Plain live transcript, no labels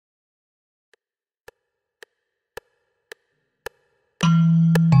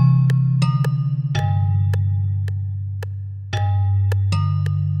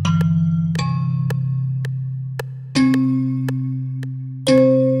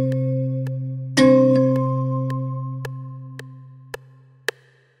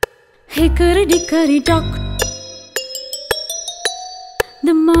Hickory Dickory Dock.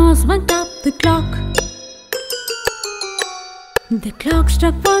 The mouse went up the clock. The clock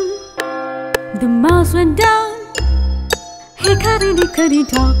struck one. The mouse went down. Hickory Dickory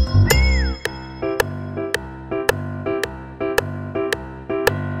Dock.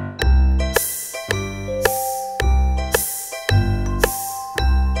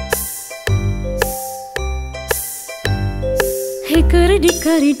 Hickory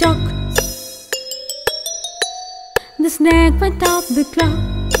Dickory Dock. The snake went up the clock.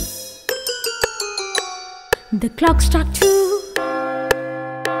 The clock struck two.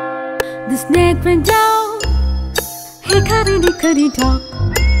 The snake went down. Hickory Dickory Dock.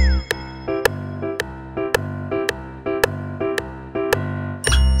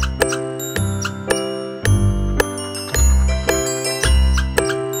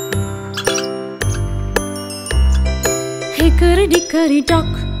 Hickory Dickory Dock.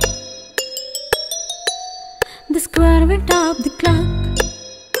 The square went up the clock.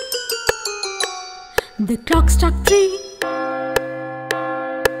 The clock struck three.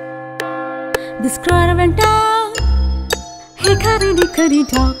 The square went down. Hickory Dickory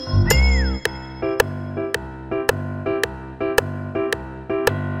Dock.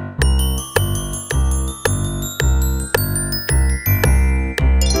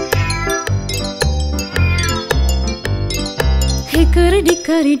 Hickory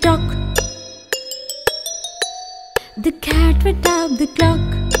Dickory Dock. The cat went up the clock.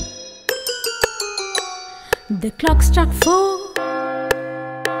 The clock struck four.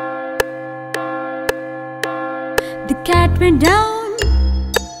 The cat went down.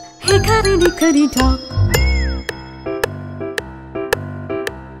 Hickory Dickory Dock.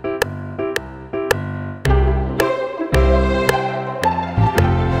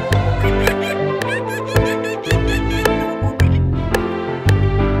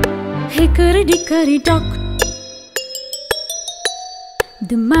 Hickory Dickory Dock.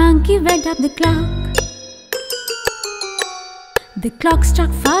 The monkey went up the clock. The clock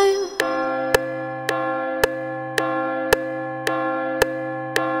struck five.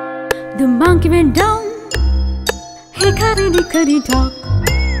 The monkey went down. Hickory Dickory Dock.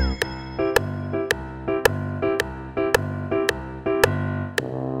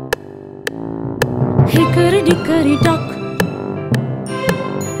 Hickory Dickory Dock.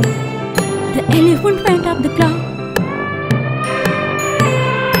 The elephant went up the clock.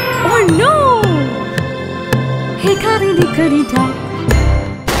 Oh no! Hickory Dickory Dock.